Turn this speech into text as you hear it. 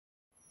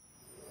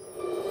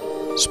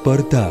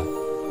સ્પર્ધા.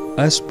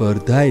 આ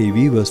સ્પર્ધા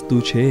એવી વસ્તુ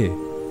છે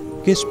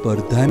કે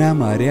સ્પર્ધાના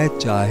માર્યા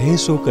ચાહે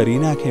સો કરી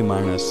નાખે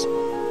માણસ.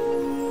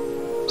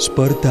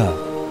 સ્પર્ધા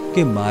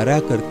કે મારા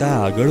કરતાં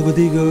આગળ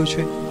વધી ગયો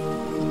છે,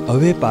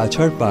 હવે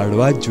પાછળ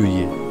પાડવા જ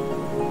જોઈએ,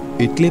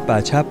 એટલે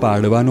પાછા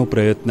પાડવાનો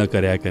પ્રયત્ન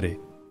કર્યા કરે.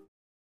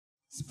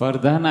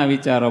 સ્પર્ધાના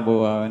વિચારો બહુ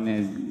આવે ને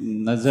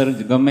નજર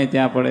ગમે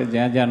ત્યાં પડે,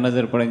 જ્યાં જ્યાં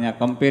નજર પડે ત્યાં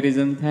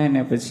કમ્પેરિઝન થાય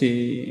ને પછી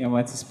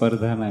એમાંથી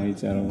સ્પર્ધાના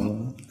વિચારો બહુ.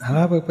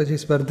 હા,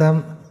 પછી સ્પર્ધા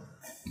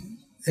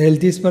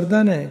હેલ્ધી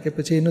સ્પર્ધા ને કે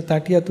પછી એનું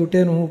તાટિયા તૂટે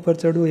ને હું ઉપર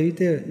ચડું એવી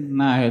રીતે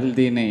ના,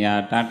 હેલ્ધી નહીં, આ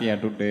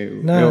ટાટિયા તૂટે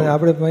ના.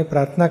 આપણે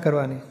પ્રાર્થના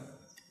કરવાની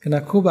કે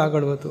ના ખૂબ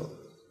આગળ વધો.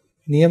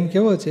 નિયમ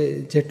કેવો છે,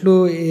 જેટલું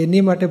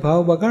એની માટે ભાવ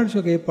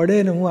બગાડશો કે એ પડે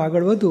ને હું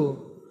આગળ વધું,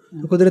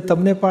 તો કુદરત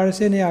તમને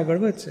પાડશે ને એ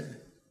આગળ વધશે.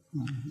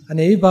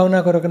 અને એવી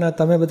ભાવના કરો કે ના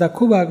તમે બધા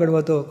ખૂબ આગળ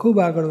વધો, ખૂબ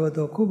આગળ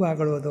વધો, ખૂબ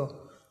આગળ વધો,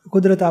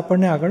 કુદરત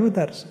આપણને આગળ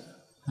વધારશે.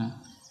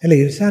 એટલે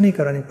ઈર્ષા નહીં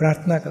કરવાની,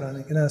 પ્રાર્થના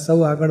કરવાની કે ના સૌ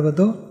આગળ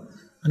વધો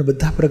અને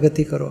બધા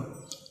પ્રગતિ કરો.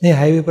 ને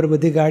હાઈવે પર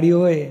બધી ગાડીઓ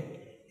હોય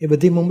એ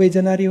બધી મુંબઈ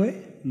જનારી હોય,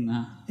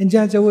 એને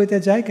જ્યાં જવું હોય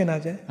ત્યાં જાય કે ના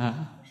જાય,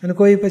 અને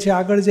કોઈ પછી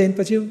આગળ જઈને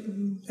પછી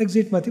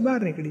એક્ઝિટમાંથી બહાર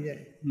નીકળી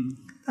જાય.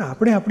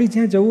 આપણે આપણી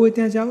જ્યાં જવું હોય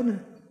ત્યાં જાઓ ને.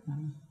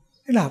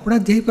 એટલે આપણા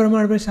ધ્યેય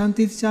પ્રમાણે આપણે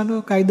શાંતિથી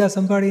ચાલો, કાયદા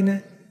સંભાળીને.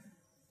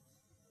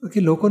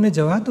 બાકી લોકોને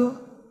જવા દો,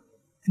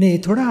 અને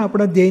એ થોડા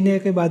આપણા ધ્યેયને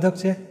કંઈ બાધક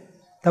છે.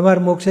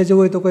 તમારે મોક્ષે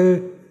જવું હોય તો કોઈ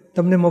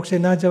તમને મોક્ષે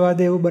ના જવા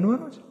દે એવું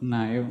બનવાનું છે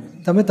ના. એવું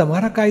તમે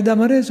તમારા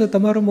કાયદામાં રહેશો,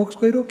 તમારો મોક્ષ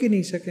કોઈ રોકી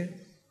નહીં શકે.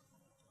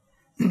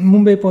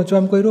 મુંબઈ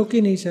પહોંચવામાં કોઈ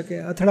રોકી નહીં શકે.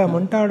 અથડા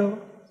મંટાળો,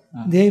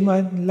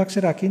 ધ્યેયમાં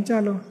લક્ષ્ય રાખીને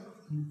ચાલો.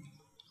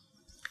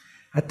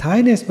 આ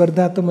થાય ને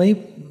સ્પર્ધા તો મહી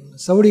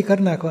સવડી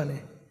કરી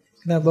નાખવાની.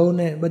 ના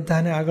બહુને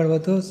બધાને આગળ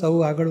વધો, સૌ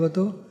આગળ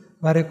વધો,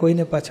 મારે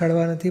કોઈને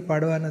પાછળવા નથી,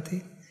 પાડવા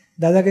નથી.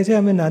 દાદા કહે છે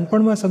અમે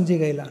નાનપણમાં સમજી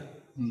ગયેલા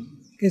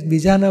કે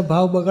બીજાના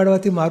ભાવ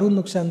બગાડવાથી મારું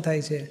નુકસાન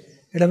થાય છે,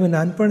 એટલે અમે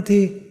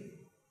નાનપણથી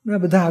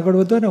બધા આગળ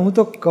વધો ને. હું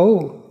તો કહું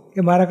કે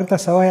મારા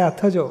કરતાં સવાયા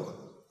થજો,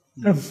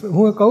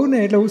 હું કહું ને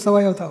એટલે હું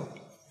સવાયો થાવ.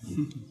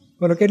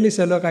 બોલો કેટલી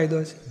સહેલો કાયદો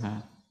છે.